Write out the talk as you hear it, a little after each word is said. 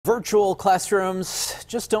Virtual classrooms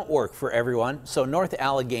just don't work for everyone, so North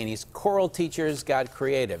Allegheny's choral teachers got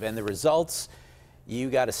creative, and the results, you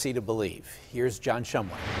got to see to believe. Here's John Shumway.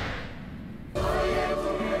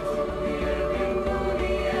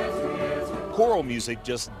 Choral music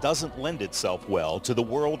just doesn't lend itself well to the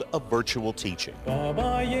world of virtual teaching.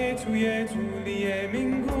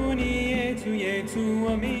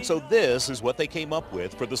 So this is what they came up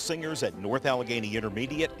with for the singers at North Allegheny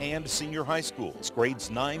Intermediate and Senior High Schools,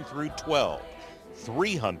 grades 9 through 12,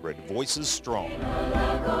 300 voices strong.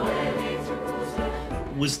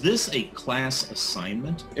 Was this a class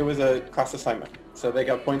assignment? It was a class assignment, so they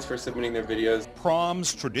got points for submitting their videos.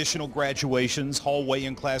 Proms, traditional graduations, hallway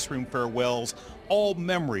and classroom farewells, all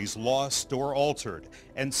memories lost or altered.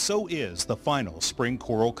 And so is the final spring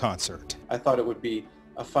choral concert. I thought it would be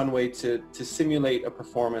a fun way to simulate a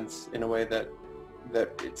performance in a way that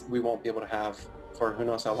we won't be able to have for who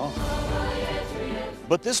knows how long.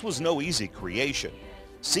 But this was no easy creation.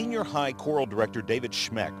 Senior high choral director David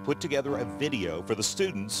Schmeck put together a video for the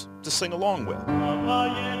students to sing along with.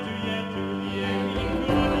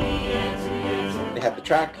 They had the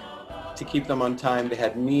track to keep them on time. They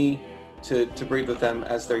had me to breathe with them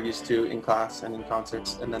as they're used to in class and in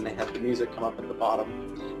concerts, and then they had the music come up at the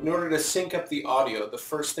bottom. In order to sync up the audio, the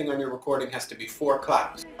first thing on your recording has to be 4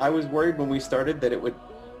 claps. I was worried when we started that it would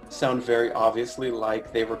sound very obviously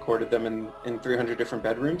like they recorded them in 300 different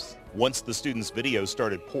bedrooms. Once the students' videos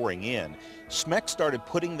started pouring in, Schmeck started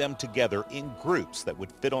putting them together in groups that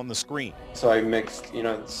would fit on the screen. So I mixed,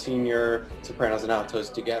 senior sopranos and altos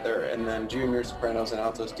together, and then junior sopranos and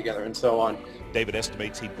altos together, and so on. David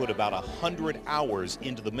estimates he put about 100 hours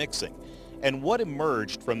into the mixing. And what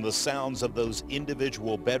emerged from the sounds of those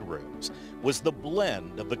individual bedrooms was the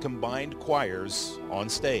blend of the combined choirs on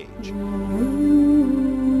stage.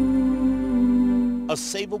 A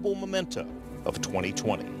savable memento of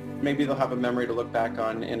 2020. Maybe they'll have a memory to look back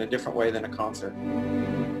on in a different way than a concert.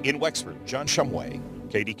 In Wexford, John Shumway,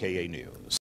 KDKA News.